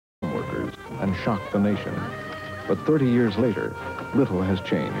and shocked the nation. But 30 years later, little has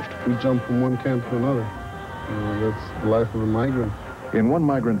changed. We jump from one camp to another. That's the life of a migrant. In one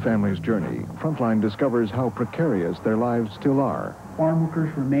migrant family's journey, Frontline discovers how precarious their lives still are. Farm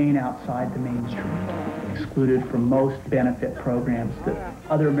workers remain outside the mainstream, excluded from most benefit programs that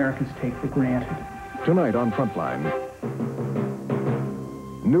other Americans take for granted. Tonight on Frontline,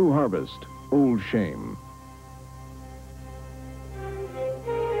 New Harvest, Old Shame.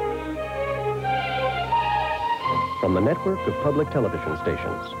 From the network of public television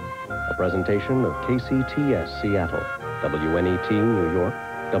stations, a presentation of KCTS Seattle, WNET New York,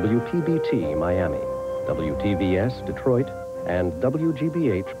 WPBT Miami, WTVS Detroit, and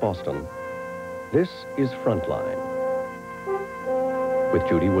WGBH Boston. This is Frontline with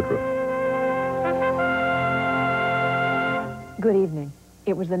Judy Woodruff. Good evening.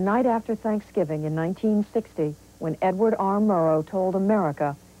 It was the night after Thanksgiving in 1960 when Edward R. Murrow told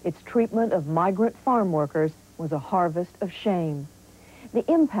America its treatment of migrant farm workers was a harvest of shame. The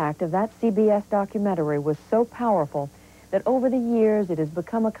impact of that CBS documentary was so powerful that over the years it has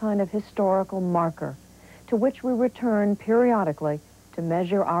become a kind of historical marker to which we return periodically to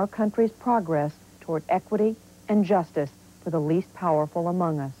measure our country's progress toward equity and justice for the least powerful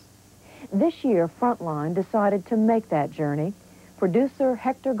among us. This year, Frontline decided to make that journey. Producer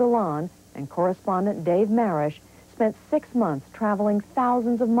Hector Galan and correspondent Dave Marish spent 6 months traveling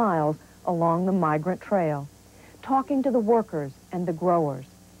thousands of miles along the migrant trail, talking to the workers and the growers,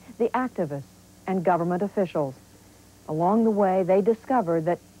 the activists and government officials. Along the way, they discovered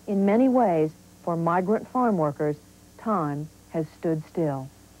that in many ways, for migrant farm workers, time has stood still.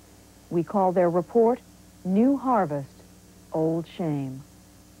 We call their report, New Harvest, Old Shame.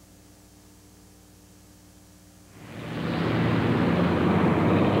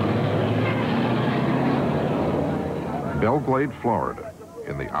 Belglade, Florida,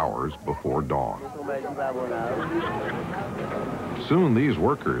 in the hours before dawn. Soon these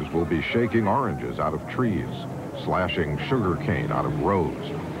workers will be shaking oranges out of trees, slashing sugarcane out of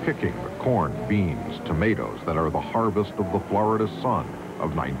rows, picking the corn, beans, tomatoes that are the harvest of the Florida sun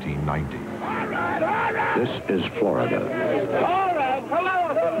of 1990. This is Florida.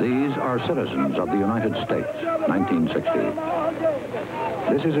 These are citizens of the United States, 1960.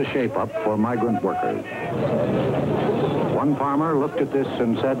 This is a shape-up for migrant workers. One farmer looked at this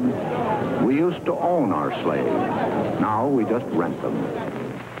and said, "We used to own our slaves. Now we just rent them."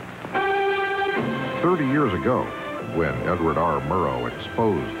 30 years ago, when Edward R. Murrow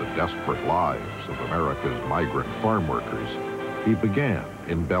exposed the desperate lives of America's migrant farm workers, he began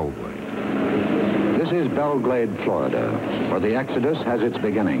in Belglade. This is Belglade, Florida, where the exodus has its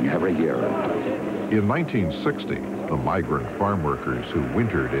beginning every year. In 1960, the migrant farm workers who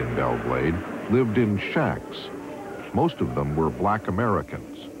wintered in Belglade lived in shacks. Most of them were black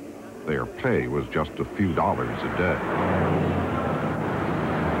Americans. Their pay was just a few dollars a day.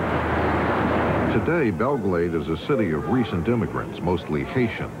 Today, Belglade is a city of recent immigrants, mostly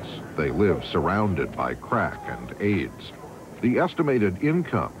Haitians. They live surrounded by crack and AIDS. The estimated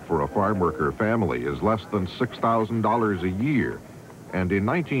income for a farm worker family is less than $6,000 a year. And in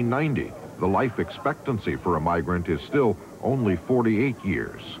 1990, the life expectancy for a migrant is still only 48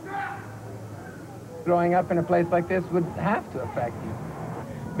 years. Growing up in a place like this would have to affect you.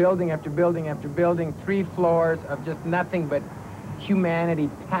 Building after building after building, 3 floors of just nothing but humanity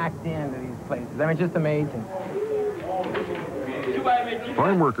packed into these places. I mean, it's just amazing.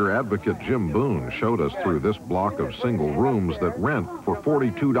 Farm worker advocate Jim Boone showed us through this block of single rooms that rent for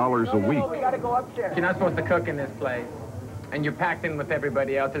 $42 a week. You're not supposed to cook in this place, and you're packed in with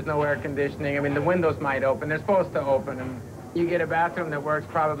everybody else. There's no air conditioning. I mean, the windows might open. They're supposed to open, and you get a bathroom that works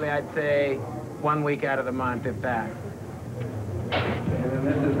probably, I'd say, 1 week out of the month, if that. And then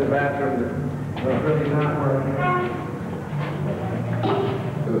this is the bathroom that's really not working.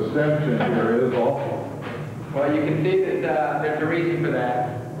 The stench in here is awful. Well, you can see that there's a reason for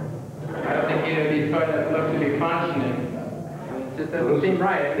that. I don't think either of these toilets look to be functioning. It just doesn't seem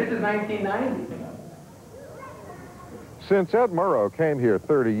right. This is 1990. Since Ed Murrow came here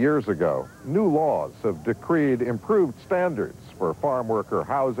 30 years ago, new laws have decreed improved standards for farm worker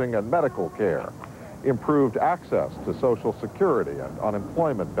housing and medical care, improved access to Social Security and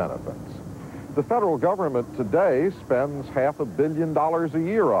unemployment benefits. The federal government today spends $500 million a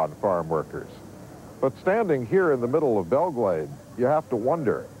year on farm workers. But standing here in the middle of Belglade, you have to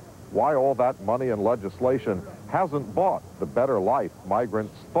wonder why all that money and legislation hasn't bought the better life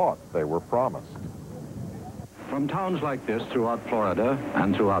migrants thought they were promised. From towns like this throughout Florida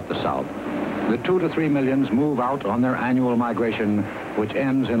and throughout the South, the 2 to 3 millions move out on their annual migration, which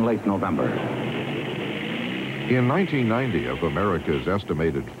ends in late November. In 1990, of America's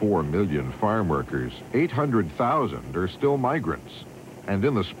estimated 4 million farm workers, 800,000 are still migrants. And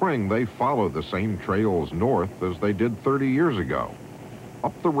in the spring, they follow the same trails north as they did 30 years ago.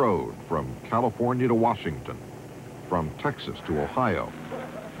 Up the road from California to Washington, from Texas to Ohio,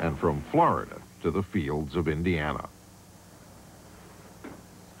 and from Florida to the fields of Indiana.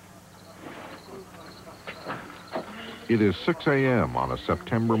 It is 6 a.m. on a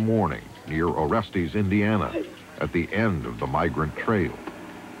September morning near Orestes, Indiana, at the end of the migrant trail.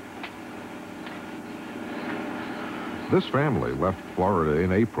 This family left Florida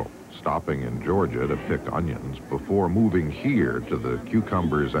in April, stopping in Georgia to pick onions before moving here to the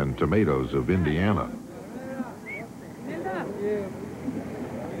cucumbers and tomatoes of Indiana.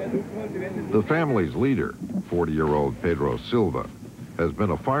 The family's leader, 40-year-old Pedro Silva, has been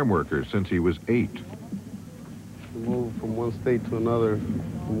a farm worker since he was 8. We move from one state to another,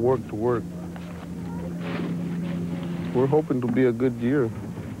 from work to work. We're hoping to be a good year.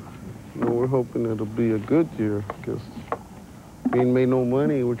 You know, we're hoping it'll be a good year because we ain't made no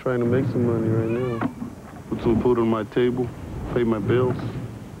money. We're trying to make some money right now. Put some food on my table, pay my bills.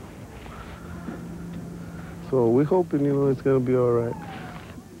 So we're hoping, you know, it's gonna be all right.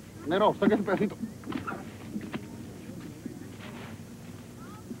 Nero, saca ese pedacito.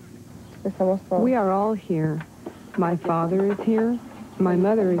 We are all here. My father is here. My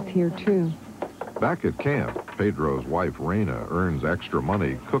mother is here, too. Back at camp, Pedro's wife, Reina, earns extra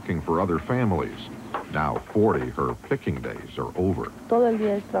money cooking for other families. Now 40, her picking days are over.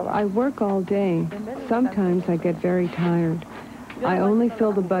 I work all day. Sometimes I get very tired. I only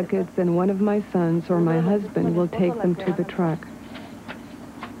fill the buckets, and one of my sons or my husband will take them to the truck.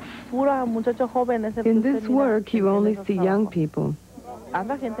 In this work, you only see young people.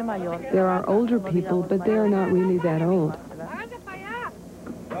 There are older people, but they are not really that old.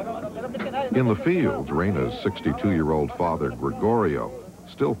 In the fields, Reina's 62-year-old father, Gregorio,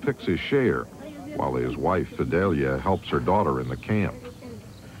 still picks his share, while his wife, Fidelia, helps her daughter in the camp.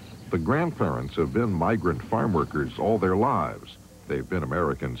 The grandparents have been migrant farm workers all their lives. They've been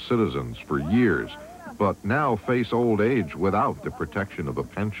American citizens for years, but now face old age without the protection of a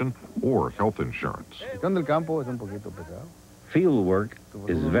pension or health insurance. Field work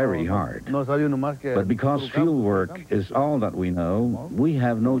is very hard, but because field work is all that we know, we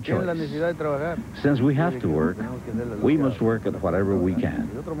have no choice. Since we have to work, we must work at whatever we can.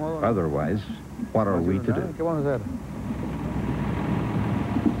 Otherwise, what are we to do?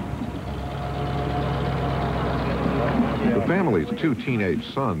 The family's 2 teenage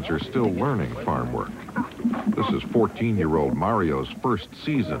sons are still learning farm work. This is 14-year-old Mario's first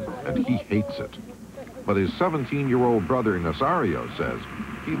season, and he hates it. But his 17-year-old brother Nazario says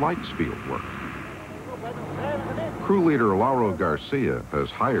he likes field work. Crew leader Lauro Garcia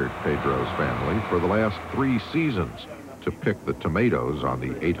has hired Pedro's family for the last 3 seasons to pick the tomatoes on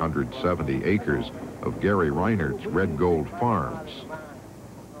the 870 acres of Gary Reinert's Red Gold Farms.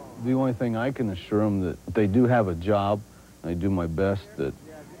 The only thing I can assure them that they do have a job. I do my best to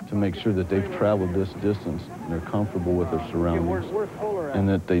make sure that they've traveled this distance and they're comfortable with their surroundings, and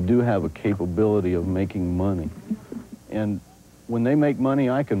that they do have a capability of making money. And when they make money,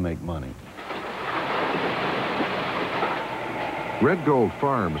 I can make money. Red Gold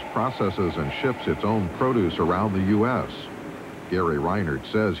Farms processes and ships its own produce around the U.S. Gary Reinert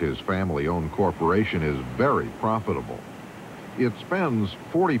says his family-owned corporation is very profitable. It spends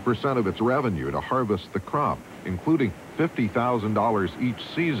 40% of its revenue to harvest the crop, including $50,000 each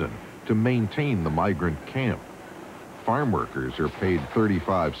season to maintain the migrant camp. Farm workers are paid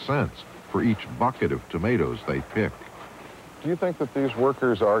 35 cents for each bucket of tomatoes they pick. Do you think that these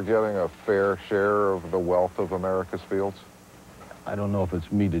workers are getting a fair share of the wealth of America's fields? I don't know if it's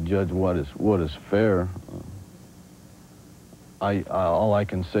me to judge what is fair. All I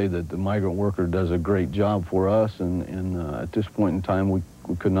can say that the migrant worker does a great job for us, and at this point in time, we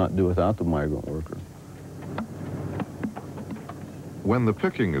could not do without the migrant worker. When the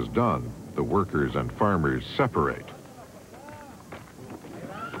picking is done, the workers and farmers separate.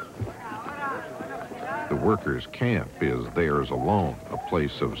 The workers' camp is theirs alone, a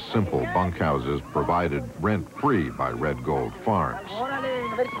place of simple bunkhouses provided rent-free by Red Gold Farms.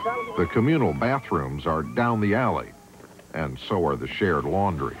 The communal bathrooms are down the alley, and so are the shared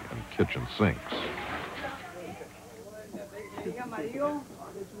laundry and kitchen sinks.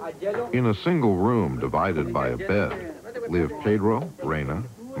 In a single room divided by a bed live Pedro, Reina,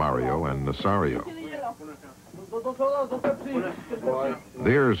 Mario, and Nazario.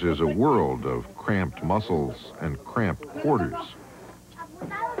 Theirs is a world of cramped muscles and cramped quarters.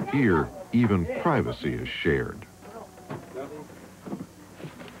 Here, even privacy is shared.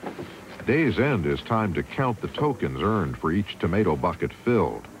 Day's end is time to count the tokens earned for each tomato bucket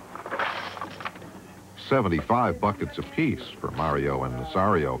filled. 75 buckets apiece for Mario and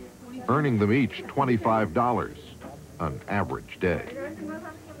Nazario, earning them each $25, an average day.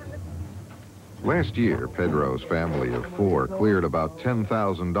 Last year, Pedro's family of 4 cleared about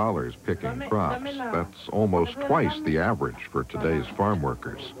 $10,000 picking crops. That's almost twice the average for today's farm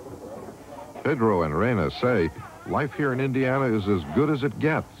workers. Pedro and Rena say life here in Indiana is as good as it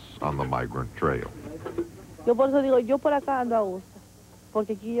gets on the migrant trail. That's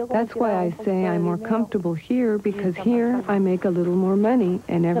why I say I'm more comfortable here, because here I make a little more money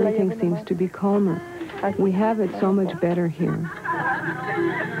and everything seems to be calmer. We have it so much better here.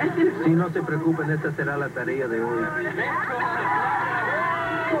 Si no se preocupen, esta será la tarea de hoy.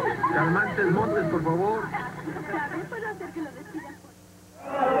 Calmantes Montes, por favor.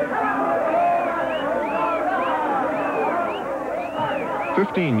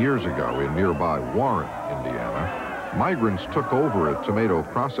 15 years ago in nearby Warren, Indiana, migrants took over a tomato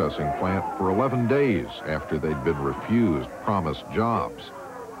processing plant for 11 days after they'd been refused promised jobs.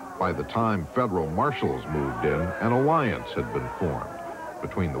 By the time federal marshals moved in, an alliance had been formed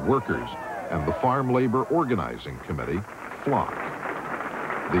between the workers and the Farm Labor Organizing Committee, FLOC.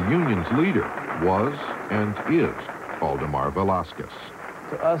 The union's leader was and is Valdemar Velasquez.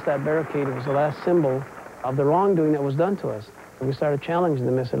 To us, that barricade was the last symbol of the wrongdoing that was done to us. And we started challenging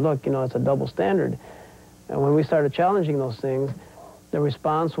them and said, look, you know, it's a double standard. And when we started challenging those things, the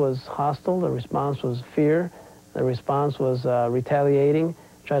response was hostile, the response was fear, the response was retaliating,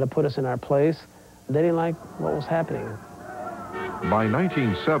 trying to put us in our place. They didn't like what was happening. By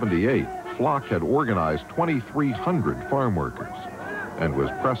 1978, FLOC had organized 2,300 farm workers and was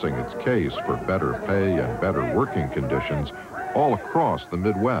pressing its case for better pay and better working conditions all across the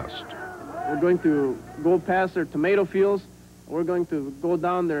Midwest. We're going to go past their tomato fields. We're going to go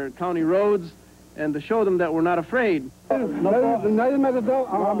down their county roads and to show them that we're not afraid. We didn't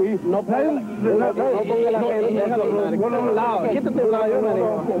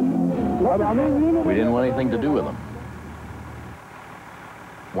want anything to do with them.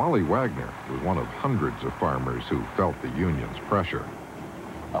 Wally Wagner was one of hundreds of farmers who felt the union's pressure.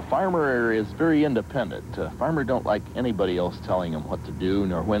 A farmer is very independent. A farmer don't like anybody else telling him what to do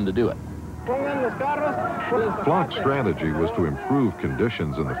nor when to do it. FLOC's strategy was to improve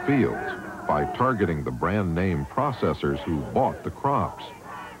conditions in the fields by targeting the brand name processors who bought the crops.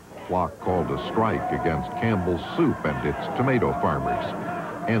 FLOC called a strike against Campbell's Soup and its tomato farmers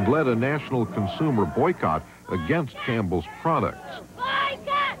and led a national consumer boycott against Campbell's products.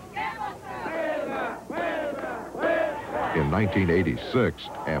 In 1986,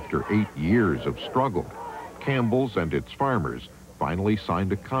 after 8 years of struggle, Campbell's and its farmers finally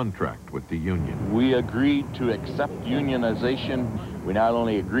signed a contract with the union. We agreed to accept unionization. We not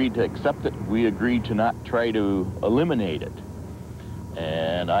only agreed to accept it, we agreed to not try to eliminate it.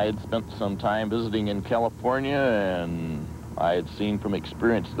 And I had spent some time visiting in California, and I had seen from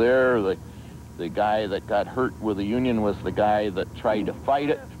experience there the guy that got hurt with the union was the guy that tried to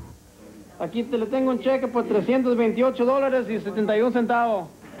fight it. Aquí te le tengo un cheque por $328.71.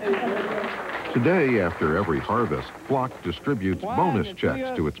 Today, after every harvest, FLOC distributes bonus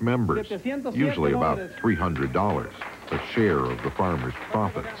checks to its members, usually about $300, a share of the farmers'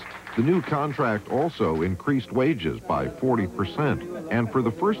 profits. The new contract also increased wages by 40% and for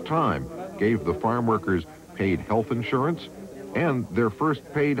the first time gave the farm workers paid health insurance and their first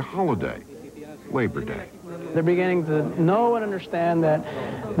paid holiday, Labor Day. They're beginning to know and understand that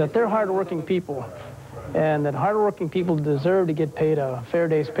they're hardworking people, and that hardworking people deserve to get paid a fair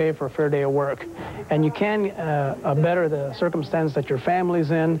day's pay for a fair day of work. And you can better the circumstance that your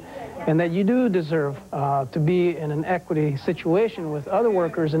family's in, and that you do deserve to be in an equity situation with other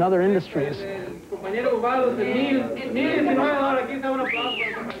workers in other industries. We've made a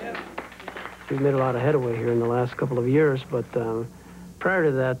lot of headway here in the last couple of years, but prior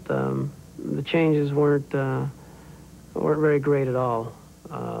to that, the changes weren't very great at all.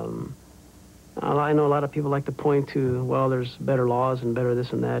 I know a lot of people like to point to, well, there's better laws and better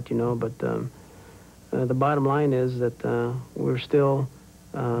this and that, you know, but the bottom line is that we're still,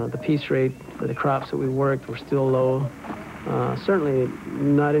 the piece rate for the crops that we worked were still low. Certainly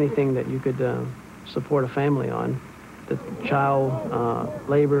not anything that you could support a family on. The child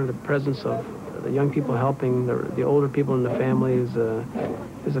labor, the presence of the young people helping the older people in the family is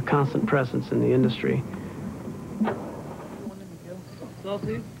a constant presence in the industry.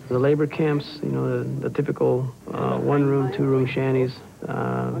 The labor camps, you know, the typical one-room, two-room shanties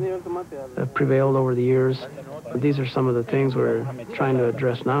have prevailed over the years. These are some of the things we're trying to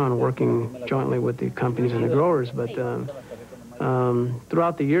address now and working jointly with the companies and the growers. But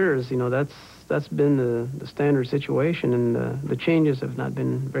throughout the years, you know, that's been the standard situation, and the changes have not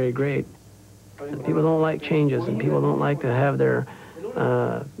been very great. People don't like changes, and people don't like to have their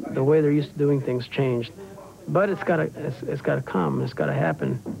the way they're used to doing things changed. But it's got to come. It's got to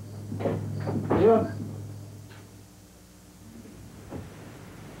happen.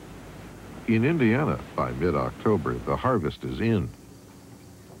 In Indiana, by mid-October, the harvest is in.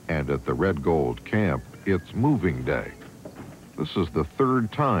 And at the Red Gold camp, it's moving day. This is the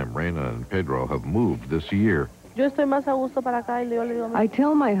third time Reina and Pedro have moved this year. I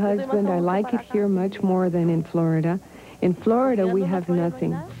tell my husband I like it here much more than in Florida. In Florida, we have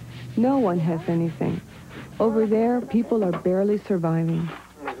nothing. No one has anything. Over there, people are barely surviving.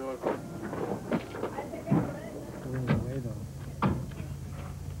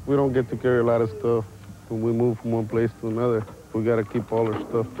 We don't get to carry a lot of stuff when we move from one place to another. We got to keep all our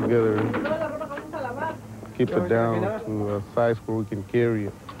stuff together and keep it down to a size where we can carry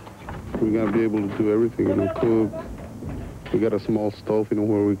it. We got to be able to do everything, you know, cook. We got a small stove, you know,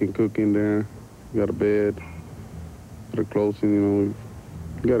 where we can cook in there. We got a bed, got a clothing, you know,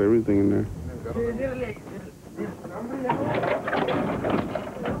 we got everything in there.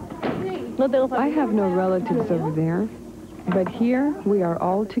 I have no relatives over there, but here we are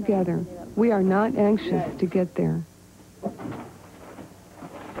all together. We are not anxious to get there.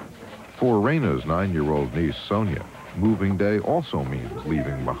 For Reina's 9-year-old niece, Sonia, moving day also means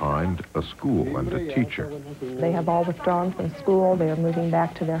leaving behind a school and a teacher. They have all withdrawn from school. They are moving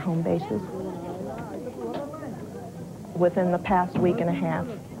back to their home bases. Within the past week and a half,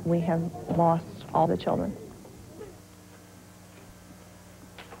 we have lost all the children.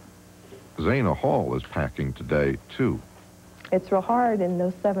 Zana Hall is packing today, too. It's real hard. In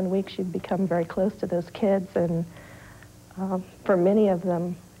those 7 weeks, you become very close to those kids, and for many of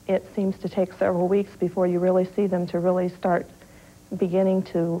them, it seems to take several weeks before you really see them to really start beginning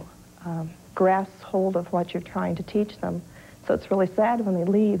to grasp hold of what you're trying to teach them. So it's really sad when they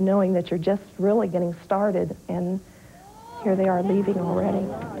leave, knowing that you're just really getting started, and here they are leaving already.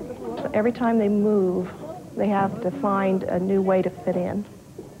 So every time they move, they have to find a new way to fit in.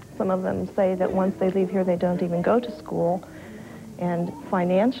 Some of them say that once they leave here, they don't even go to school. And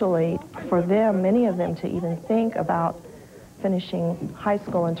financially, for them, many of them, to even think about finishing high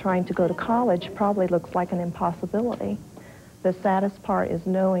school and trying to go to college probably looks like an impossibility. The saddest part is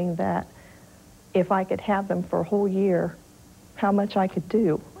knowing that if I could have them for a whole year, how much I could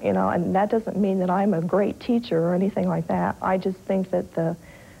do, you know, and that doesn't mean that I'm a great teacher or anything like that. I just think that the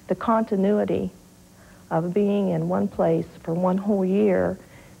continuity of being in one place for one whole year,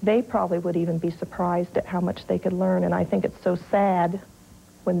 they probably would even be surprised at how much they could learn, and I think it's so sad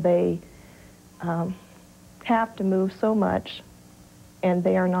when they have to move so much and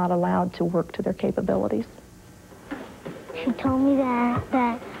they are not allowed to work to their capabilities. She told me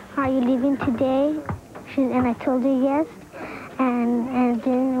that are you leaving today? And I told her yes. And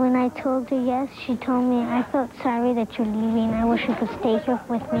then when I told her yes, she told me, I felt sorry that you're leaving. I wish you could stay here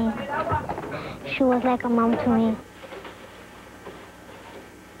with me. She was like a mom to me.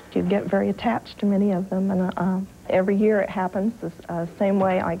 You get very attached to many of them, and every year it happens the same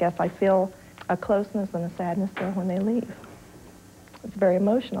way. I guess I feel a closeness and a sadness there when they leave. It's very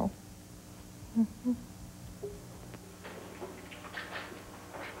emotional. Mm-hmm.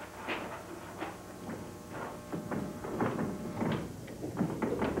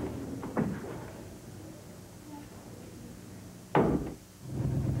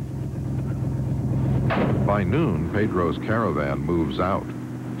 By noon, Pedro's caravan moves out.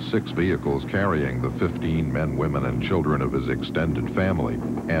 6 vehicles carrying the 15 men, women, and children of his extended family,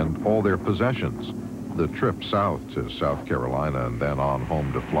 and all their possessions. The trip south to South Carolina and then on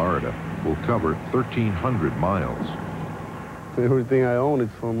home to Florida will cover 1,300 miles. Everything I own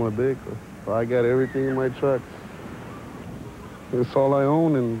is from my vehicle. So I got everything in my truck. That's all I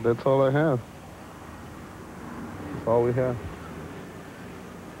own, and that's all I have. That's all we have.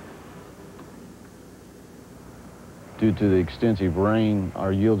 Due to the extensive rain,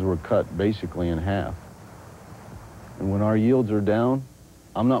 our yields were cut basically in half. And when our yields are down,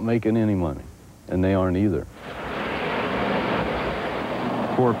 I'm not making any money, and they aren't either.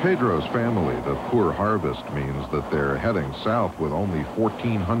 For Pedro's family, the poor harvest means that they're heading south with only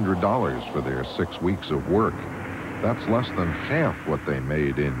 $1,400 for their 6 weeks of work. That's less than half what they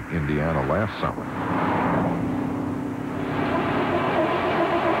made in Indiana last summer.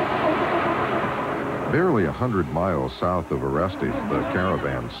 Barely 100 miles south of Orestes, the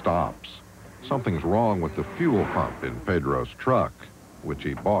caravan stops. Something's wrong with the fuel pump in Pedro's truck, which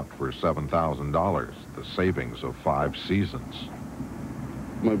he bought for $7,000, the savings of 5 seasons.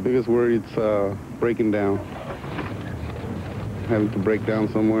 My biggest worry is breaking down. having to break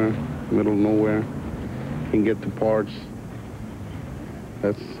down somewhere, middle of nowhere, and get to parts.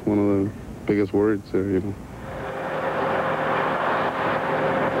 That's one of the biggest worries there, you know.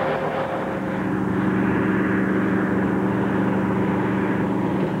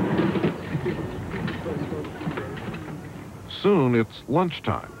 Soon it's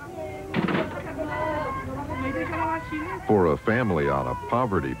lunchtime. For a family on a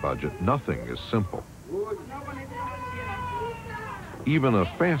poverty budget, nothing is simple. Even a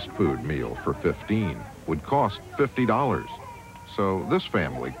fast food meal for 15 would cost $50. So this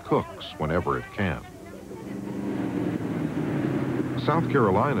family cooks whenever it can. South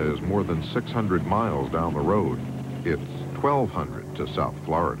Carolina is more than 600 miles down the road. It's 1,200 to South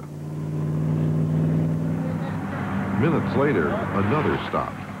Florida. Minutes later, another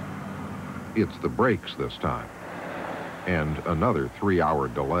stop. It's the brakes this time, and another 3-hour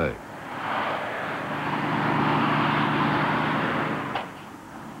delay.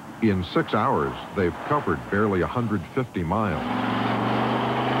 In 6 hours, they've covered barely 150 miles.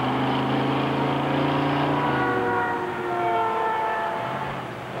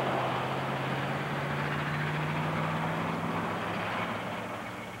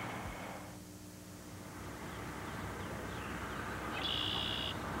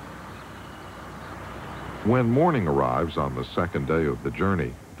 When morning arrives on the second day of the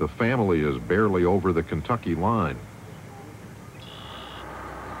journey, the family is barely over the Kentucky line.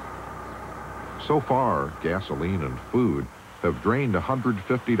 So far, gasoline and food have drained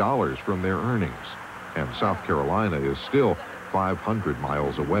 $150 from their earnings, and South Carolina is still 500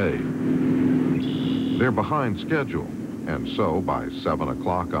 miles away. They're behind schedule, and so by 7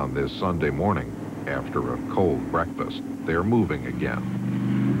 o'clock on this Sunday morning, after a cold breakfast, they're moving again.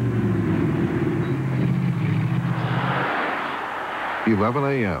 11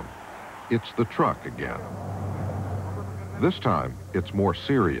 a.m. It's the truck again. This time, it's more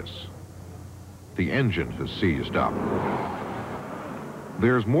serious. The engine has seized up.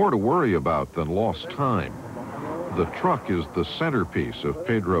 There's more to worry about than lost time. The truck is the centerpiece of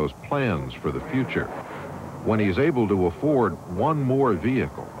Pedro's plans for the future. When he's able to afford one more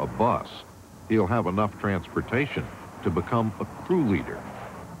vehicle, a bus, he'll have enough transportation to become a crew leader.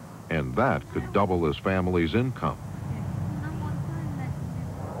 And that could double his family's income.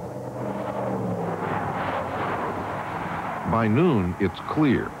 By noon, it's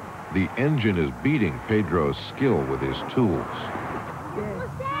clear. The engine is beating Pedro's skill with his tools.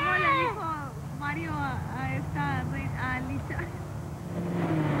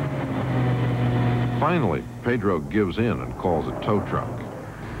 Finally, Pedro gives in and calls a tow truck.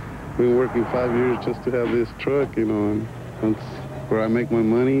 Been working 5 years just to have this truck, you know, and that's where I make my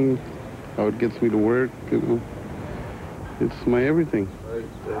money, how it gets me to work, you know. It's my everything.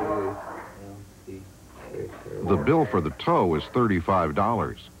 The bill for the tow is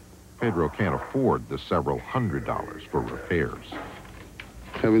 $35. Pedro can't afford the several $100s for repairs.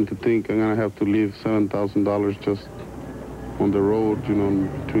 Having to think I'm gonna have to leave $7,000 just on the road, you know,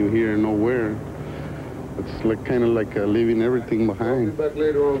 between here and nowhere. It's like kind of like leaving everything behind. I'll be back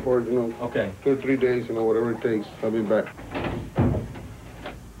later on for, you know, okay, 2 or 3 days, you know, whatever it takes. I'll be back.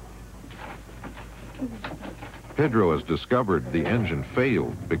 Pedro has discovered the engine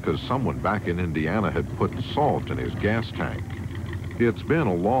failed because someone back in Indiana had put salt in his gas tank. It's been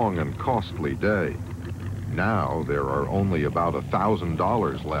a long and costly day. Now there are only about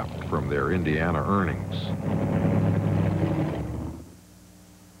 $1,000 left from their Indiana earnings.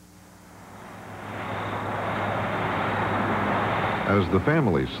 As the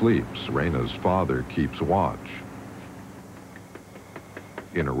family sleeps, Reina's father keeps watch.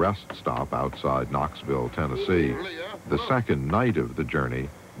 In a rest stop outside Knoxville, Tennessee, the second night of the journey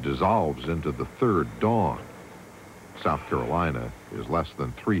dissolves into the third dawn. South Carolina is less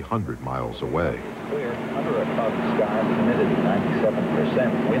than 300 miles away. Clear, under a cloudy sky, the humidity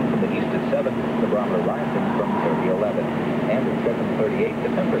 97%, wind from the east at 7, the barometer rising from 3011. And at 7:38, the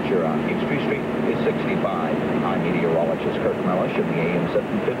temperature on Peachtree Street is 65. I'm meteorologist Kurt Mellish of the AM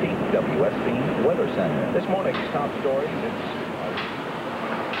 750 WSB Weather Center. This morning's top stories,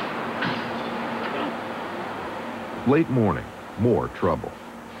 Late morning, more trouble.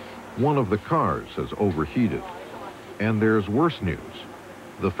 One of the cars has overheated. And there's worse news.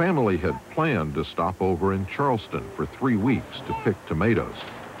 The family had planned to stop over in Charleston for 3 weeks to pick tomatoes.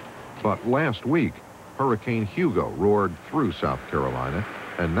 But last week, Hurricane Hugo roared through South Carolina,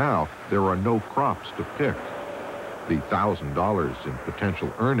 and now there are no crops to pick. The $1,000 in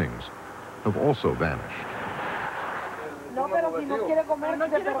potential earnings have also vanished.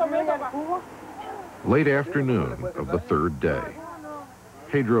 Late afternoon of the third day.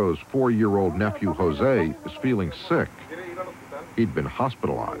 Pedro's 4-year-old nephew, Jose, is feeling sick. He'd been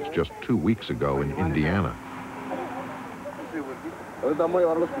hospitalized just 2 weeks ago in Indiana.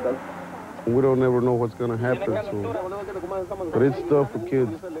 We don't ever know what's going to happen, so, but it's tough for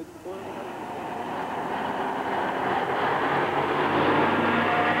kids.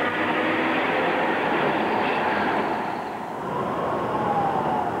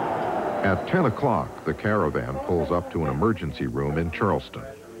 At 10 o'clock, the caravan pulls up to an emergency room in Charleston.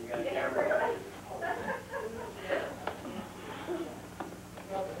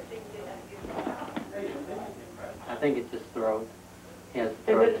 I think it's his throat. He has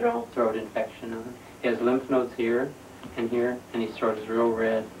throat infection on it. He has lymph nodes here, and his throat is real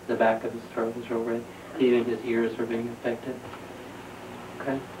red. The back of his throat is real red. Even his ears are being affected.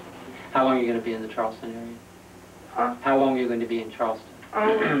 Okay. How long are you going to be in the Charleston area? Huh? How long are you going to be in Charleston?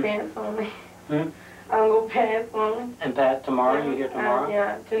 I'm going to pass on me. I'm going to pass on me. And Pat, tomorrow? You here tomorrow?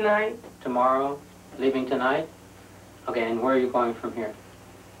 Yeah, tonight. Tomorrow? Leaving tonight? Okay, and where are you going from here?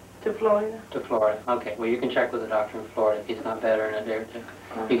 To Florida. To Florida. Okay, well, you can check with the doctor in Florida if he's not better in a day or two.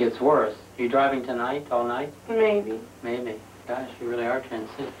 If he gets worse. Are you driving tonight, all night? Maybe. Maybe. Gosh, you really are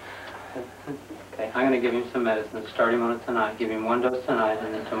transient. Okay, I'm going to give him some medicine. Start him on it tonight. Give him 1 dose tonight,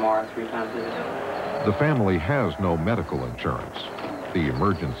 and then tomorrow 3 times a day. The family has no medical insurance. The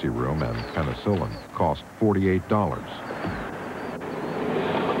emergency room and penicillin cost $48.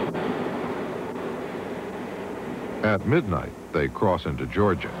 At midnight, they cross into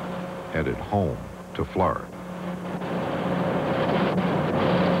Georgia, headed home to Florida.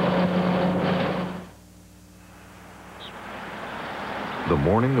 The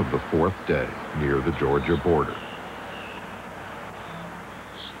morning of the 4th day, near the Georgia border.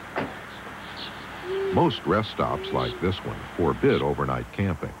 Most rest stops like this one forbid overnight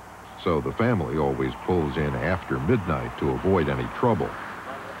camping, so the family always pulls in after midnight to avoid any trouble.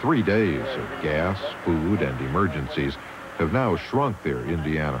 3 days of gas, food, and emergencies have now shrunk their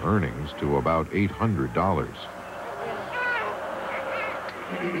Indiana earnings to about $800.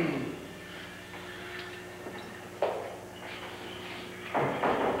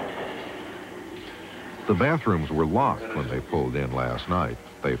 The bathrooms were locked when they pulled in last night.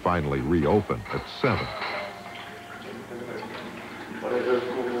 They finally reopened at 7.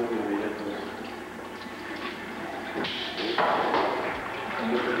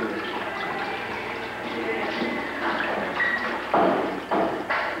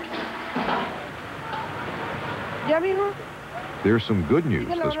 There's some good news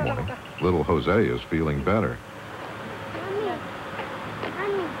this morning. Little Jose is feeling better.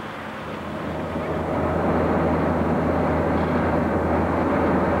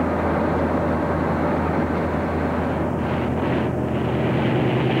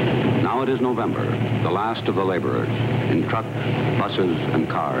 Now it is November. The last of the laborers, in trucks, buses, and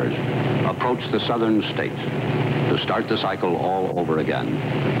cars, approach the southern states to start the cycle all over again.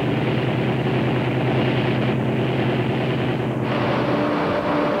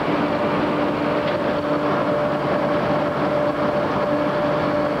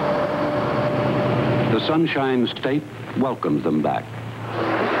 The Sunshine State welcomes them back.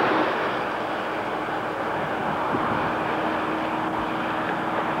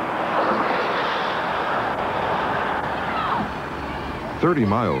 "30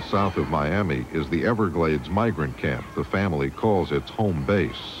 miles south of Miami is the Everglades migrant camp the family calls its home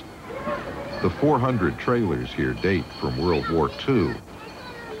base. The 400 trailers here date from World War II.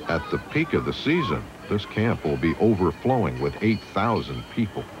 At the peak of the season, this camp will be overflowing with 8,000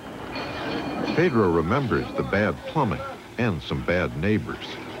 people. Pedro remembers the bad plumbing and some bad neighbors.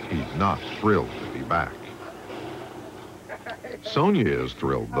 He's not thrilled to be back. Sonia is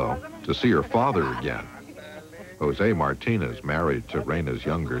thrilled, though, to see her father again. Jose Martinez, married to Reina's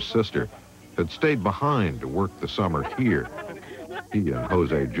younger sister, had stayed behind to work the summer here. He and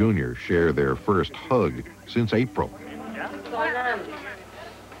Jose Jr. share their first hug since April.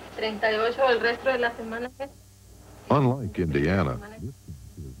 Unlike Indiana, this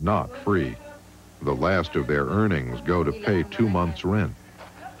is not free. The last of their earnings go to pay 2 months' rent.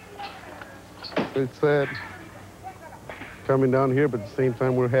 It's sad coming down here, but at the same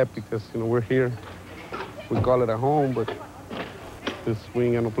time we're happy because, we're here. We call it a home, but we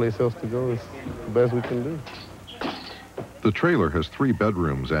ain't got no place else to go. It's the best we can do. The trailer has 3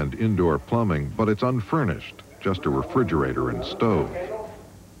 bedrooms and indoor plumbing, but it's unfurnished, just a refrigerator and stove.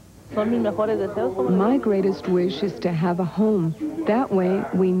 My greatest wish is to have a home. That way,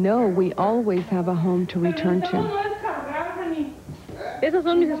 we know we always have a home to return to. These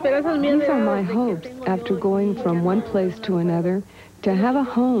are my hopes, after going from one place to another, to have a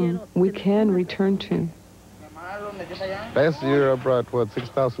home we can return to. Last year I brought,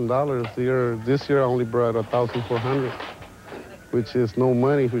 $6,000. This year I only brought $1,400. which is no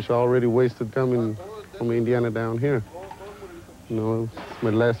money, which I already wasted coming from Indiana down here. You know, it's my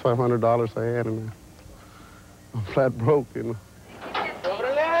last $500 I had, and I'm flat broke, you know.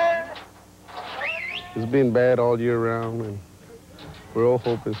 It's been bad all year round, and we're all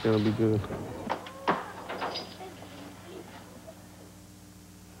hoping it's going to be good.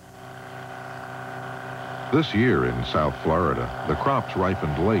 This year in South Florida, the crops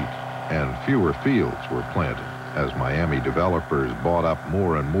ripened late and fewer fields were planted as Miami developers bought up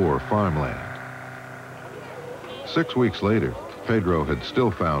more and more farmland. 6 weeks later, Pedro had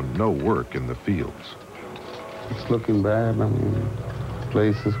still found no work in the fields. It's looking bad. I mean,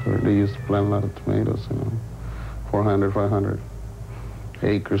 places where they used to plant a lot of tomatoes, you know, 400, 500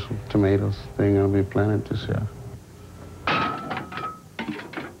 acres of tomatoes, they're going to be planted this year.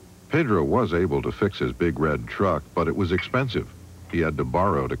 Pedro was able to fix his big red truck, but it was expensive. He had to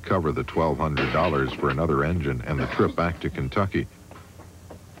borrow to cover the $1,200 for another engine and the trip back to Kentucky.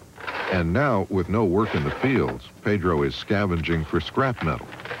 And now, with no work in the fields, Pedro is scavenging for scrap metal.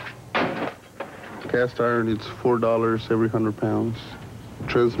 Cast iron, it's $4 every 100 pounds.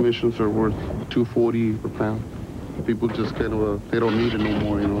 Transmissions are worth $2.40 per pound. People just kind of, they don't need it no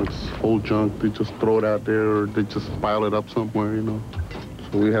more, you know, it's old junk. They just throw it out there or they just pile it up somewhere, you know.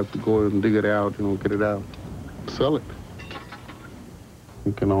 So we have to go and dig it out, you know, get it out, sell it.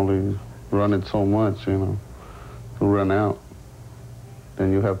 You can only run it so much, you know, to run out.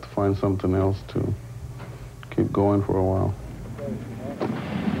 Then you have to find something else to keep going for a while.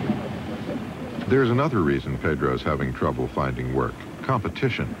 There's another reason Pedro's having trouble finding work: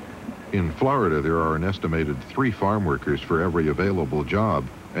 competition. In Florida, there are an estimated 3 farm workers for every available job,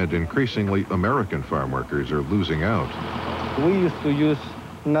 and increasingly American farm workers are losing out. We used to use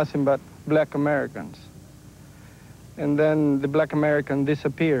nothing but black Americans. And then the black American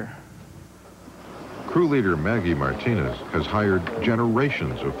disappear. Crew leader Maggie Martinez has hired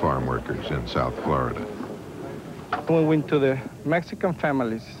generations of farm workers in South Florida. We went to the Mexican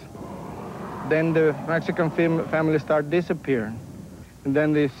families. Then the Mexican families started disappearing. And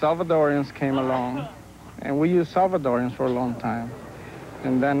then the Salvadorians came along, and we used Salvadorians for a long time.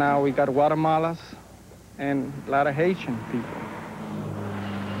 And then now we got Guatemalas and a lot of Haitian people.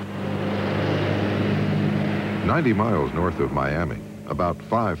 90 miles north of Miami, about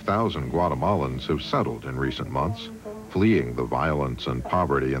 5,000 Guatemalans have settled in recent months, fleeing the violence and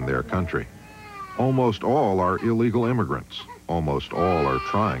poverty in their country. Almost all are illegal immigrants. Almost all are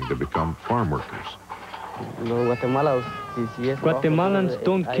trying to become farm workers. Guatemalans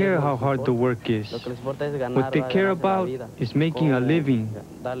don't care how hard the work is. What they care about is making a living,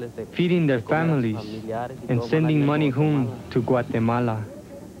 feeding their families, and sending money home to Guatemala.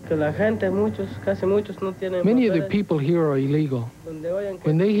 Many of the people here are illegal.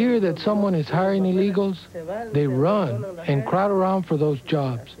 When they hear that someone is hiring illegals, they run and crowd around for those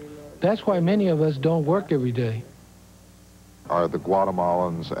jobs. That's why many of us don't work every day. Are the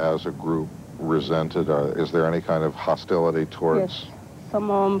Guatemalans as a group resented? Is there any kind of hostility towards? Yes.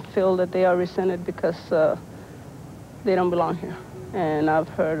 Some of them feel that they are resented because they don't belong here. And I've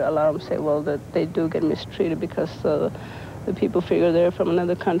heard a lot of them say, well, that they do get mistreated because the people figure they're from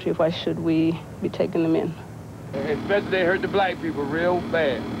another country. Why should we be taking them in? Especially they hurt the black people real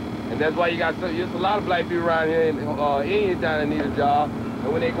bad. And that's why you got there's a lot of black people around here in Indian town that need a job.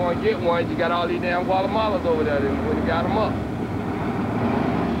 And when they go and get one, you got all these damn Guatemalans over there when you got them up.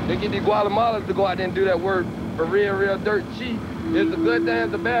 They get these Guatemalans to go out there and do that work for real dirt cheap. It's a good thing,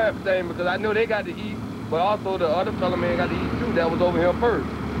 it's a bad thing, because I know they got to eat, but also the other fellow man got to eat too. That was over here first.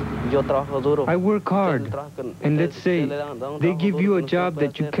 I work hard, and let's say they give you a job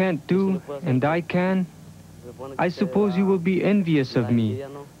that you can't do, and I can. I suppose you will be envious of me,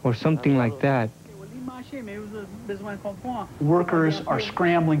 or something like that. Workers are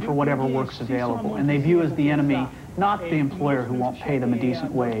scrambling for whatever work's available, and they view as the enemy not the employer who won't pay them a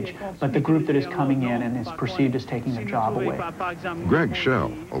decent wage, but the group that is coming in and is perceived as taking their job away. Greg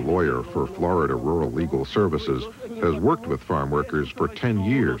Schell, a lawyer for Florida Rural Legal Services, has worked with farm workers for 10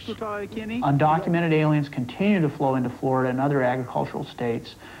 years. Undocumented aliens continue to flow into Florida and other agricultural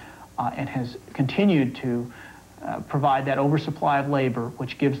states and has continued to provide that oversupply of labor,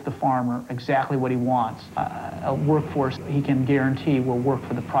 which gives the farmer exactly what he wants, a workforce he can guarantee will work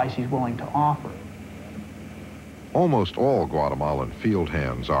for the price he's willing to offer. Almost all Guatemalan field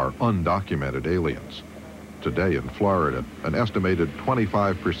hands are undocumented aliens. Today in Florida, an estimated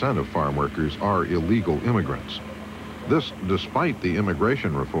 25% of farm workers are illegal immigrants. This despite the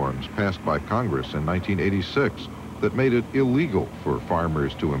immigration reforms passed by Congress in 1986 that made it illegal for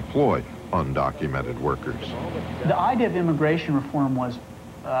farmers to employ undocumented workers. The idea of immigration reform was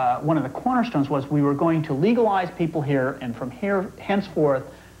one of the cornerstones was we were going to legalize people here, and from here henceforth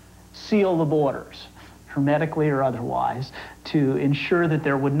seal the borders, hermetically or otherwise, to ensure that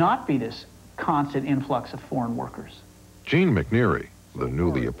there would not be this constant influx of foreign workers. Gene McNeary, the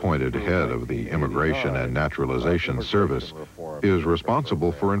newly appointed head of the Immigration and Naturalization Service, is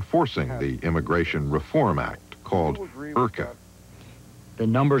responsible for enforcing the Immigration Reform Act, called IRCA. The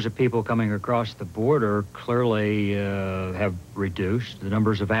numbers of people coming across the border clearly have reduced. The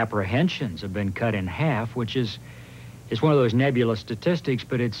numbers of apprehensions have been cut in half, which is one of those nebulous statistics,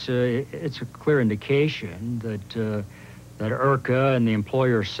 but it's a clear indication that that IRCA and the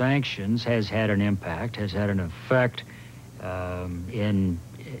employer sanctions has had an impact, has had an effect in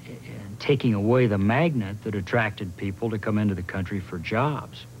taking away the magnet that attracted people to come into the country for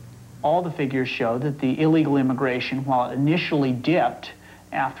jobs. All the figures show that the illegal immigration, while it initially dipped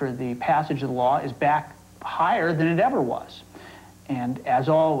after the passage of the law, is back higher than it ever was. And as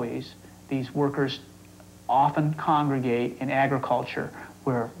always, these workers often congregate in agriculture,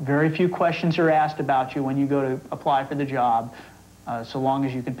 where very few questions are asked about you when you go to apply for the job, so long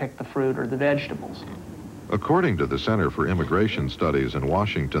as you can pick the fruit or the vegetables. According to the Center for Immigration Studies in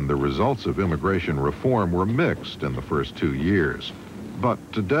Washington, the results of immigration reform were mixed in the first 2 years. But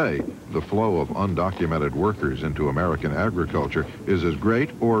today, the flow of undocumented workers into American agriculture is as great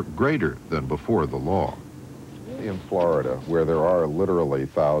or greater than before the law. In Florida, where there are literally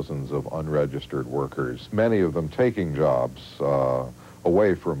thousands of unregistered workers, many of them taking jobs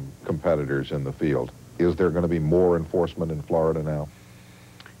away from competitors in the field, is there going to be more enforcement in Florida now?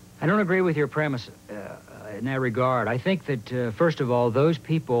 I don't agree with your premise in that regard. I think that, first of all, those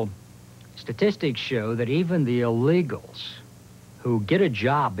people, statistics show that even the illegals who get a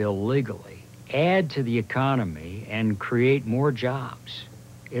job illegally add to the economy and create more jobs.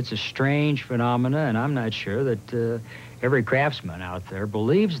 It's a strange phenomenon, and I'm not sure that every craftsman out there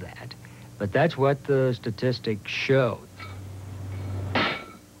believes that, but that's what the statistics show.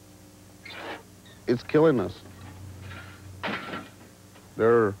 It's killing us.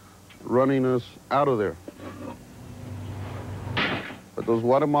 They're running us out of there. But those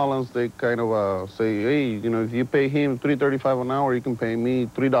Guatemalans, they kind of say, hey, you know, if you pay him $3.35 an hour, you can pay me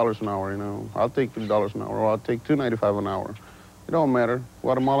 $3 an hour, you know. I'll take $3 an hour, or I'll take $2.95 an hour. It don't matter.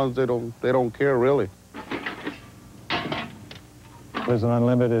 Guatemalans, they don't care, really. There's an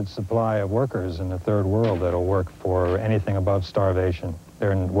unlimited supply of workers in the third world that'll work for anything above starvation.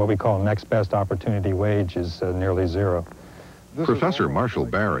 They're in what we call next best opportunity wage is nearly zero. Professor Marshall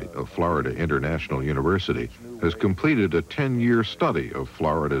Barry of Florida International University has completed a 10-year study of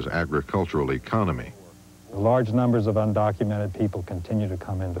Florida's agricultural economy. Large numbers of undocumented people continue to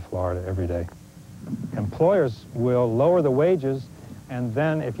come into Florida every day. Employers will lower the wages, and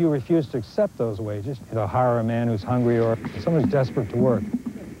then if you refuse to accept those wages, they'll hire a man who's hungry or someone who's desperate to work.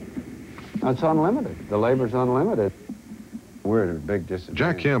 It's unlimited. The labor's unlimited. We're at a big disadvantage.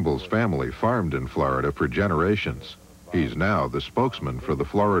 Jack Campbell's family farmed in Florida for generations. He's now the spokesman for the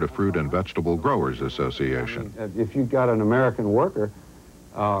Florida Fruit and Vegetable Growers Association. If you've got an American worker,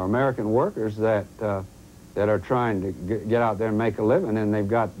 American workers that are trying to get out there and make a living, and they've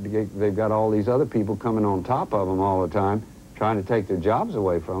got all these other people coming on top of them all the time, trying to take their jobs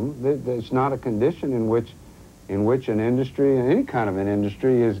away from them, it's not a condition in which an industry, any kind of an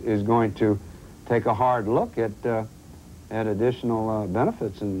industry, is going to take a hard look at additional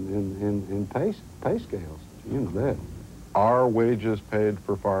benefits in pay scales. You know that. Are wages paid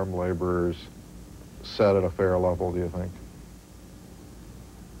for farm laborers set at a fair level, do you think?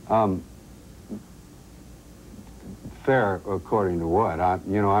 Fair according to what?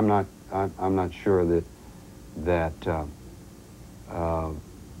 I'm not sure that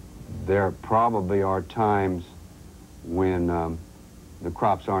there probably are times when the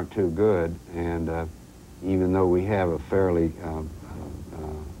crops aren't too good, and even though we have a fairly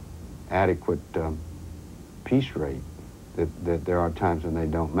adequate piece rate, that there are times when they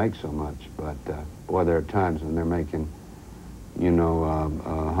don't make so much. But boy, there are times when they're making, you know,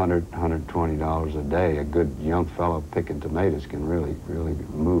 $100, $120 a day. A good young fellow picking tomatoes can really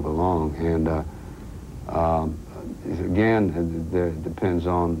move along. And again, it depends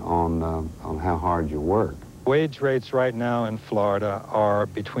on how hard you work. Wage rates right now in Florida are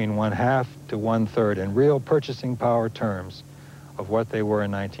between 1/2 to 1/3 in real purchasing power terms of what they were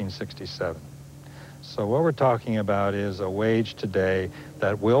in 1967. So what we're talking about is a wage today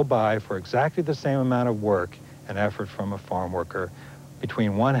that will buy for exactly the same amount of work and effort from a farm worker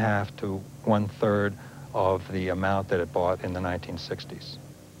between 1/2 to 1/3 of the amount that it bought in the 1960s.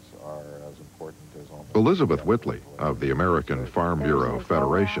 Elizabeth Whitley of the American Farm Bureau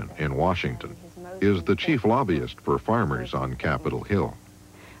Federation in Washington is the chief lobbyist for farmers on Capitol Hill.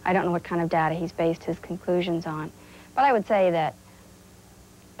 I don't know what kind of data he's based his conclusions on. But I would say that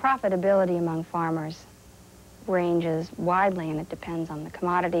profitability among farmers ranges widely, and it depends on the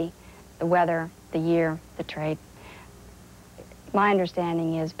commodity, the weather, the year, the trade. My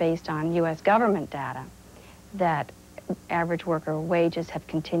understanding is, based on U.S. government data, that average worker wages have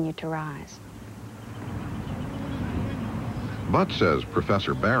continued to rise. But, says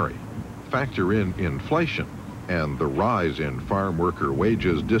Professor Barry, factor in inflation, and the rise in farm worker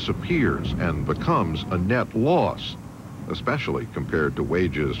wages disappears and becomes a net loss, especially compared to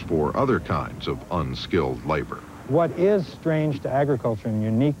wages for other kinds of unskilled labor. What is strange to agriculture and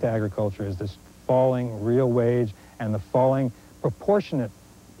unique to agriculture is this falling real wage and the falling proportionate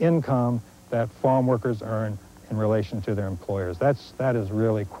income that farm workers earn in relation to their employers. That is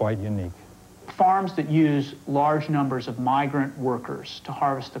really quite unique. Farms that use large numbers of migrant workers to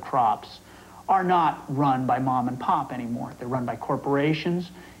harvest the crops are not run by mom and pop anymore. They're run by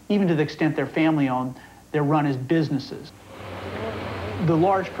corporations. Even to the extent they're family-owned, they're run as businesses. The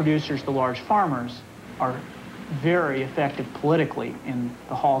large producers, the large farmers, are very effective politically in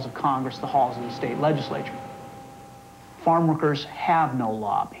the halls of Congress, the halls of the state legislature. Farm workers have no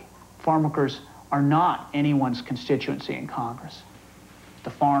lobby. Farm workers are not anyone's constituency in Congress. The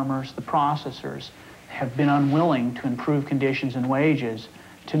farmers, the processors, have been unwilling to improve conditions and wages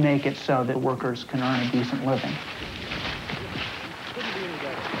to make it so that workers can earn a decent living.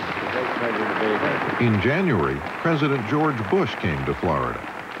 In January, President George Bush came to Florida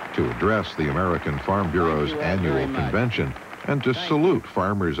to address the American Farm Bureau's annual convention and to salute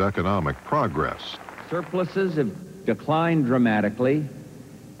farmers' economic progress. Surpluses have declined dramatically,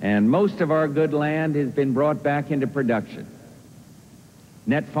 and most of our good land has been brought back into production.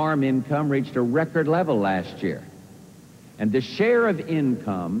 Net farm income reached a record level last year, and the share of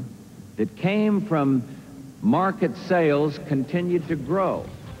income that came from market sales continued to grow.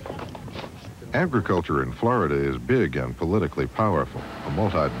 Agriculture in Florida is big and politically powerful, a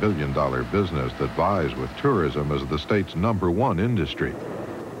multi-billion-dollar business that vies with tourism as the state's #1 industry.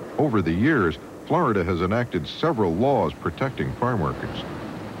 Over the years, Florida has enacted several laws protecting farm workers,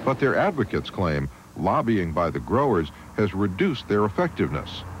 but their advocates claim lobbying by the growers has reduced their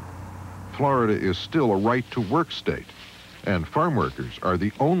effectiveness. Florida is still a right-to-work state, and farm workers are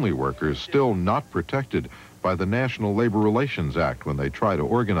the only workers still not protected by the National Labor Relations Act when they try to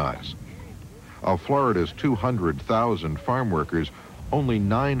organize. Of Florida's 200,000 farm workers, only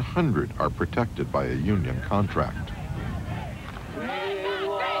 900 are protected by a union contract.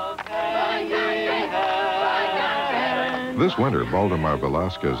 This winter, Baldemar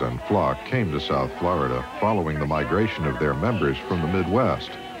Velasquez and flock came to South Florida following the migration of their members from the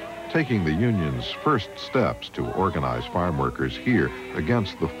Midwest, taking the union's first steps to organize farm workers here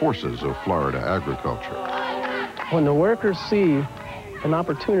against the forces of Florida agriculture. When the workers see an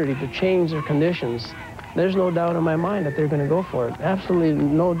opportunity to change their conditions, there's no doubt in my mind that they're going to go for it. Absolutely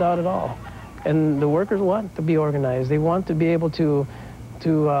no doubt at all. And the workers want to be organized. They want to be able to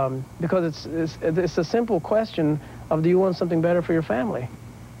because it's a simple question of, do you want something better for your family?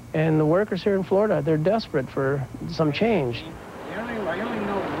 And the workers here in Florida, they're desperate for some change. I only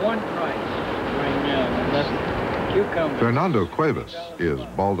know one price right now, and that's cucumbers. Fernando Cuevas is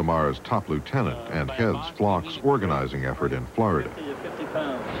Baldemar's top lieutenant and heads Flock's organizing effort in Florida.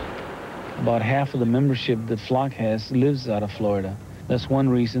 About half of the membership that Flock has lives out of Florida. That's one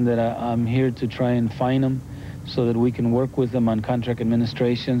reason that I'm here to try and find them so that we can work with them on contract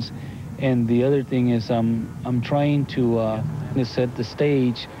administrations. And the other thing is I'm trying to set the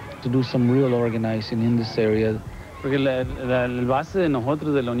stage to do some real organizing in this area. Porque el base de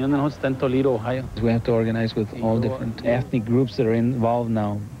nosotros, de la Unión de nosotros, está en Toledo, Ohio. We have to organize with all different ethnic groups that are involved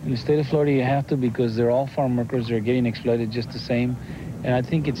now. In the state of Florida, you have to, because they're all farm workers. They're getting exploited just the same. And I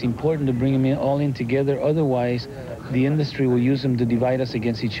think it's important to bring them all in together. Otherwise, the industry will use them to divide us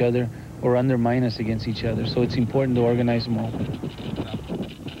against each other or undermine us against each other. So it's important to organize them all.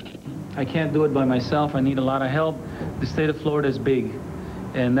 I can't do it by myself. I need a lot of help. The state of Florida is big.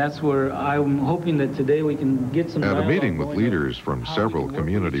 And that's where I'm hoping that today we can get some. At a meeting with leaders from several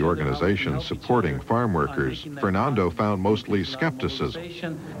community organizations supporting farm workers, Fernando found mostly skepticism.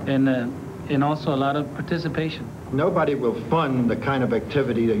 And also a lot of participation. Nobody will fund the kind of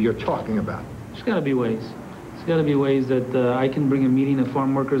activity that you're talking about. There's got to be ways. There's got to be ways that I can bring a meeting of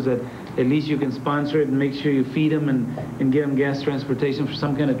farm workers that at least you can sponsor it and make sure you feed them and get them gas transportation for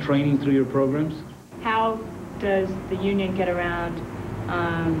some kind of training through your programs. How does the union get around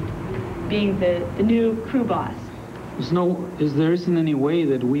being the new crew boss? There isn't any way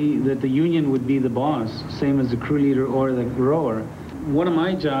that the union would be the boss, same as the crew leader or the grower. One of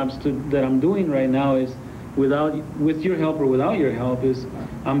my jobs that I'm doing right now is, with your help or without your help, is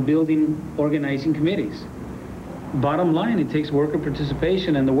I'm building organizing committees. Bottom line, it takes worker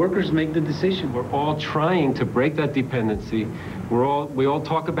participation, and the workers make the decision. We're all trying to break that dependency. We all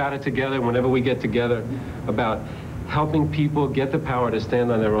talk about it together whenever we get together, about helping people get the power to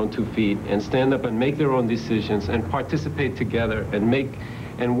stand on their own 2 feet and stand up and make their own decisions and participate together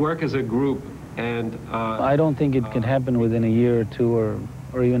and work as a group. And I don't think it can happen within a year or two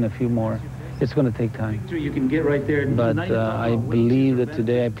or even a few more. It's going to take time. You can get right there. But I believe that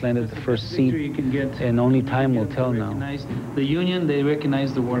today I planted the first seed, and only time will tell now. The union, they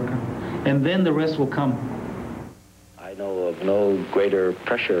recognize the worker, and then the rest will come. I know of no greater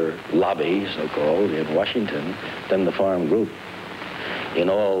pressure lobby, so-called, in Washington than the farm group. In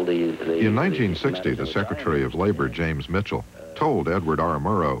 1960, the Secretary of Labor, James Mitchell, told Edward R.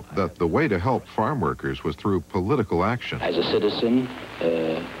 Murrow that the way to help farm workers was through political action. As a citizen,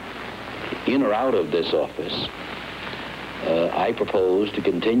 in or out of this office, I propose to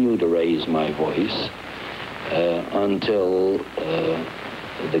continue to raise my voice until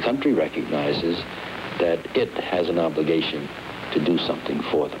the country recognizes that it has an obligation to do something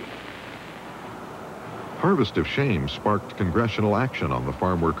for them. Harvest of Shame sparked congressional action on the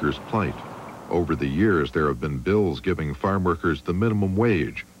farm workers' plight. Over the years, there have been bills giving farm workers the minimum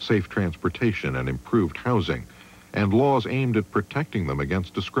wage, safe transportation, and improved housing, and laws aimed at protecting them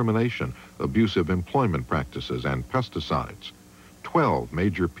against discrimination, abusive employment practices, and pesticides. 12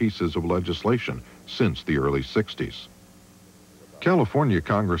 major pieces of legislation since the early 60s. California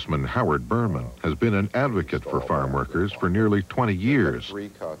Congressman Howard Berman has been an advocate for farm workers for nearly 20 years.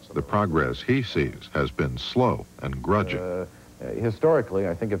 The progress he sees has been slow and grudging. Historically,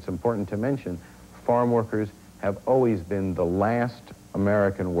 I think it's important to mention, farm workers have always been the last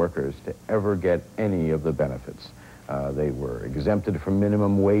American workers to ever get any of the benefits. They were exempted from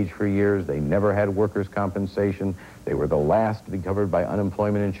minimum wage for years. They never had workers' compensation. They were the last to be covered by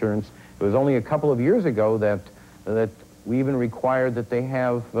unemployment insurance. It was only a couple of years ago that we even required that they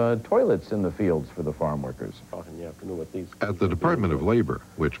have toilets in the fields for the farm workers. At the Department of Labor,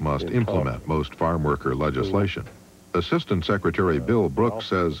 which must implement most farm worker legislation, Assistant Secretary Bill Brooks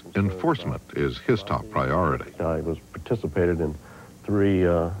says enforcement is his top priority. I participated in 3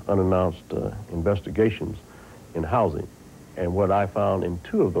 unannounced investigations in housing, and what I found in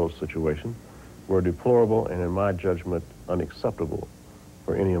 2 of those situations were deplorable and, in my judgment, unacceptable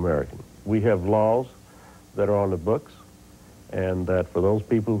for any American. We have laws that are on the books, and that for those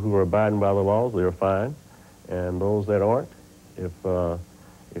people who are abiding by the laws, they're fine, and those that aren't,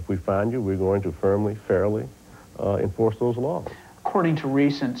 if we find you, we're going to firmly, fairly enforce those laws. According to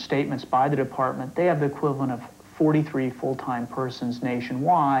recent statements by the department, they have the equivalent of 43 full-time persons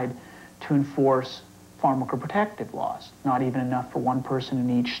nationwide to enforce farm worker protective laws, not even enough for 1 person in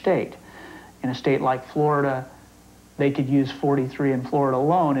each state. In a state like Florida, they could use 43 in Florida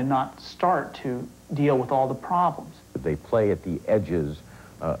alone and not start to deal with all the problems. They play at the edges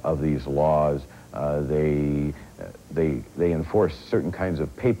of these laws. They enforce certain kinds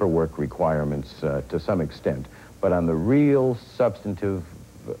of paperwork requirements to some extent, but on the real substantive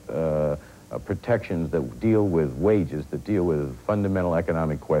protections that deal with wages, that deal with fundamental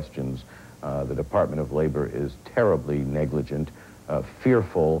economic questions, the Department of Labor is terribly negligent,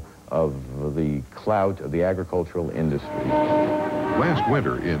 fearful of the clout of the agricultural industry. Last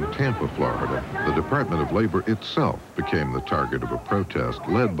winter in Tampa, Florida, the Department of Labor itself became the target of a protest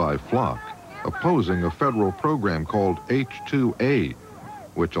led by Flock, opposing a federal program called H-2A,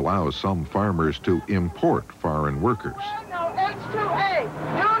 which allows some farmers to import foreign workers. No, H-2A.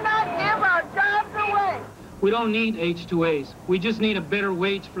 Do not give our jobs away. We don't need H-2As. We just need a better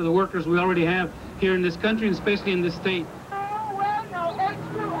wage for the workers we already have here in this country, and especially in this state. Oh, well, no,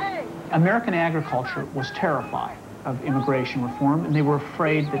 H-2A. American agriculture was terrified of immigration reform, and they were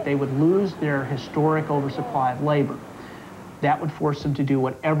afraid that they would lose their historic oversupply of labor. That would force them to do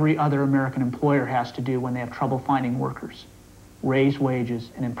what every other American employer has to do when they have trouble finding workers: raise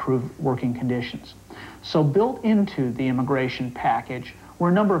wages and improve working conditions. So built into the immigration package were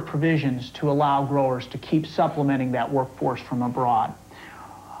a number of provisions to allow growers to keep supplementing that workforce from abroad.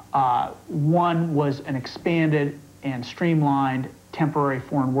 One was an expanded and streamlined temporary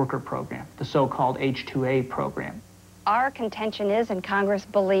foreign worker program, the so-called H-2A program. Our contention is, and Congress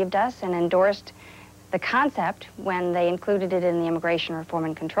believed us and endorsed the concept when they included it in the Immigration Reform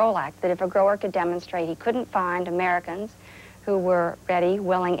and Control Act, that if a grower could demonstrate he couldn't find Americans who were ready,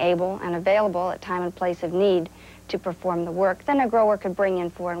 willing, able, and available at time and place of need to perform the work, then a grower could bring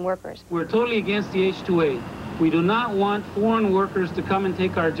in foreign workers. We're totally against the H-2A. We do not want foreign workers to come and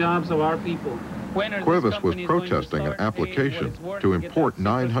take our jobs of our people. Cuevas was protesting an application to import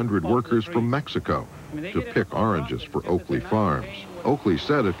 900 workers from Mexico to pick oranges for Oakley Farms. Oakley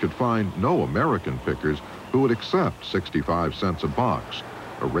said it could find no American pickers who would accept 65 cents a box,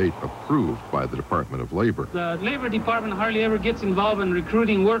 a rate approved by the Department of Labor. The Labor Department hardly ever gets involved in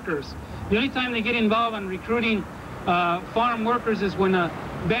recruiting workers. The only time they get involved in recruiting farm workers is when a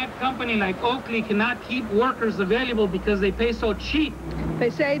bad company like Oakley cannot keep workers available because they pay so cheap. They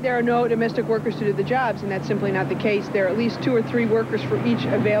say there are no domestic workers to do the jobs, and that's simply not the case. There are at least 2 or 3 workers for each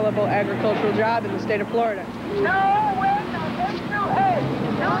available agricultural job in the state of Florida.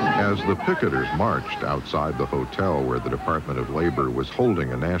 As the picketers marched outside the hotel where the Department of Labor was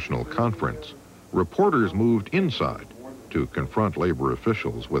holding a national conference, reporters moved inside to confront labor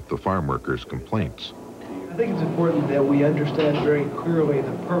officials with the farm workers' complaints. I think it's important that we understand very clearly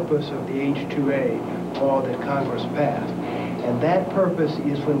the purpose of the H-2A law that Congress passed. And that purpose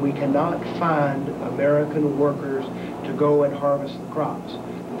is when we cannot find American workers to go and harvest the crops.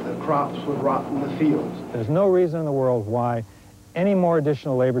 The crops would rot in the fields. There's no reason in the world why any more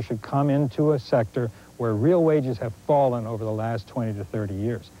additional labor should come into a sector where real wages have fallen over the last 20 to 30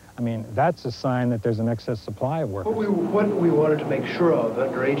 years. I mean, that's a sign that there's an excess supply of workers. What we wanted to make sure of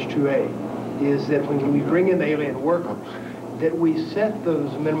under H-2A is that when we bring in alien workers, that we set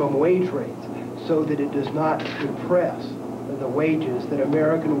those minimum wage rates so that it does not depress the wages that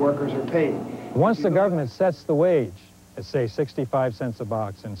American workers are paying. Once the government sets the wage at, say, 65 cents a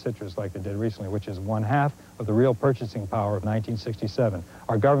box in citrus like they did recently, which is 1/2 of the real purchasing power of 1967,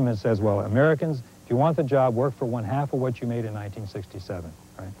 our government says, well, Americans, if you want the job, work for 1/2 of what you made in 1967,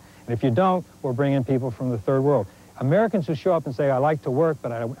 right? And if you don't, we'll bring in people from the third world. Americans who show up and say, I like to work,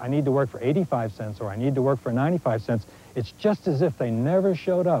 but I need to work for 85 cents or I need to work for 95 cents, it's just as if they never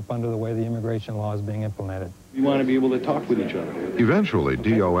showed up under the way the immigration law is being implemented. You want to be able to talk with each other. Eventually,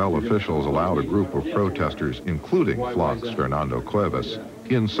 DOL officials allowed a group of protesters, including Flock's Fernando Cuevas,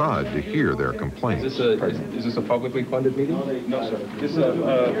 inside to hear their complaints. Is this a publicly funded meeting? No, sir. This is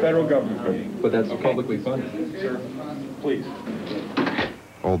a federal government meeting. But that's publicly funded. Sir, please.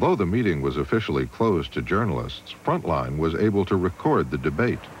 Although the meeting was officially closed to journalists, Frontline was able to record the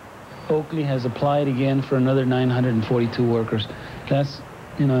debate. Oakley has applied again for another 942 workers. That's,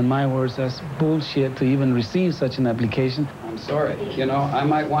 you know, in my words, that's bullshit to even receive such an application. I'm sorry. You know, I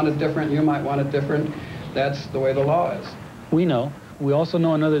might want it different, you might want it different. That's the way the law is. We know. We also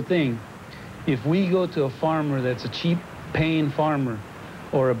know another thing. If we go to a farmer that's a cheap paying farmer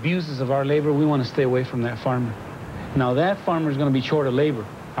or abuses of our labor, we want to stay away from that farmer. Now, that farmer is going to be short of labor,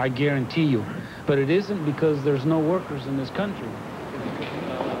 I guarantee you. But it isn't because there's no workers in this country.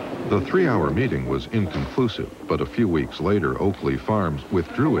 The 3-hour meeting was inconclusive, but a few weeks later, Oakley Farms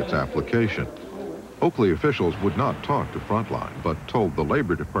withdrew its application. Oakley officials would not talk to Frontline, but told the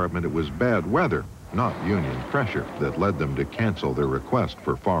Labor Department it was bad weather, not union pressure, that led them to cancel their request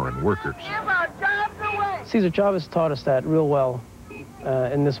for foreign workers. Cesar Chavez taught us that real well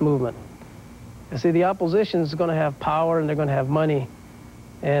in this movement. You see, the opposition is going to have power and they're going to have money,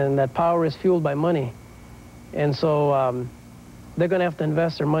 and that power is fueled by money. And so they're going to have to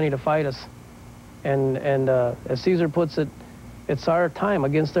invest their money to fight us. And as Cesar puts it, it's our time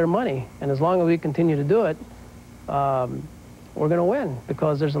against their money. And as long as we continue to do it, we're going to win,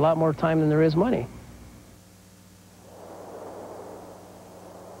 because there's a lot more time than there is money.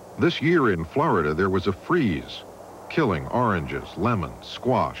 This year in Florida, there was a freeze, killing oranges, lemons,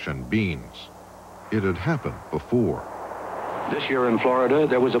 squash, and beans. It had happened before. This year in Florida,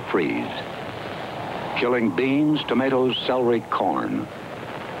 there was a freeze, killing beans, tomatoes, celery, corn.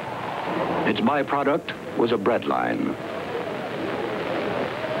 Its byproduct was a bread line.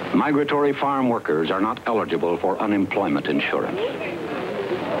 Migratory farm workers are not eligible for unemployment insurance.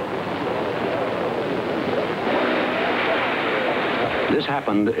 This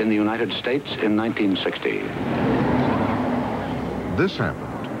happened in the United States in 1960. This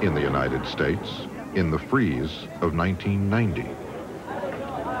happened in the United States in the freeze of 1990.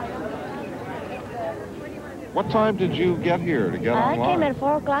 What time did you get here to get online? I came at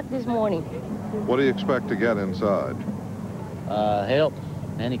 4 o'clock this morning. What do you expect to get inside? Help.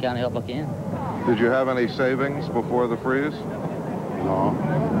 Any kind of help I can. Did you have any savings before the freeze? No.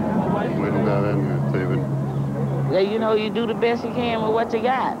 We don't got any savings. Yeah, you know, you do the best you can with what you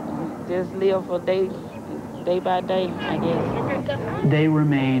got. Just live for day by day, I guess. They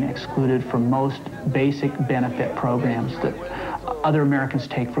remain excluded from most basic benefit programs that other Americans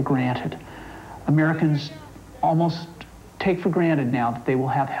take for granted. Americans almost take for granted now that they will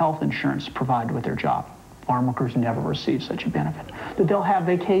have health insurance provided with their job. Farm workers never receive such a benefit. That they'll have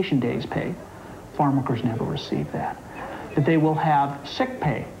vacation days paid. Farm workers never receive that. That they will have sick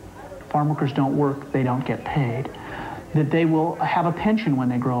pay. farm workers don't work, they don't get paid. That they will have a pension when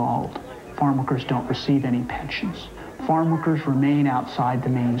they grow old. Farm workers don't receive any pensions. Farm workers remain outside the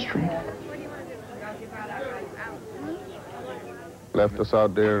mainstream. Left us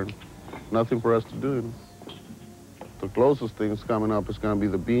out there, nothing for us to do. The closest thing that's coming up is going to be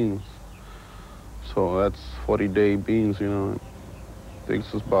the beans. So that's 40-day beans, you know. It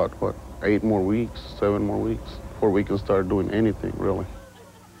takes us about, what, 8 more weeks, 7 more weeks before we can start doing anything, really.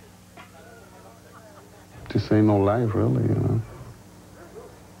 This ain't no life, really, you know.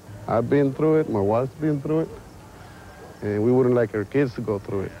 I've been through it, my wife's been through it, and we wouldn't like our kids to go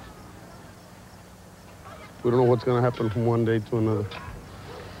through it. We don't know what's going to happen from one day to another.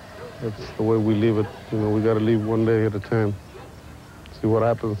 That's the way we live it. You know, we got to live one day at a time, see what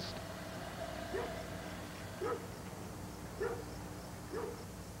happens.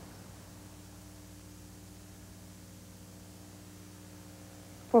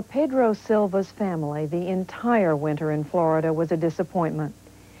 For Pedro Silva's family, the entire winter in Florida was a disappointment.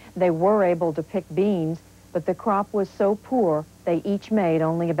 They were able to pick beans, but the crop was so poor they each made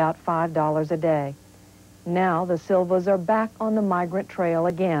only about $5 a day. Now the Silvas are back on the migrant trail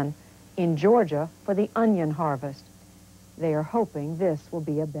again, in Georgia for the onion harvest. They are hoping this will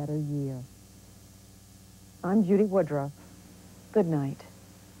be a better year. I'm Judy Woodruff. Good night.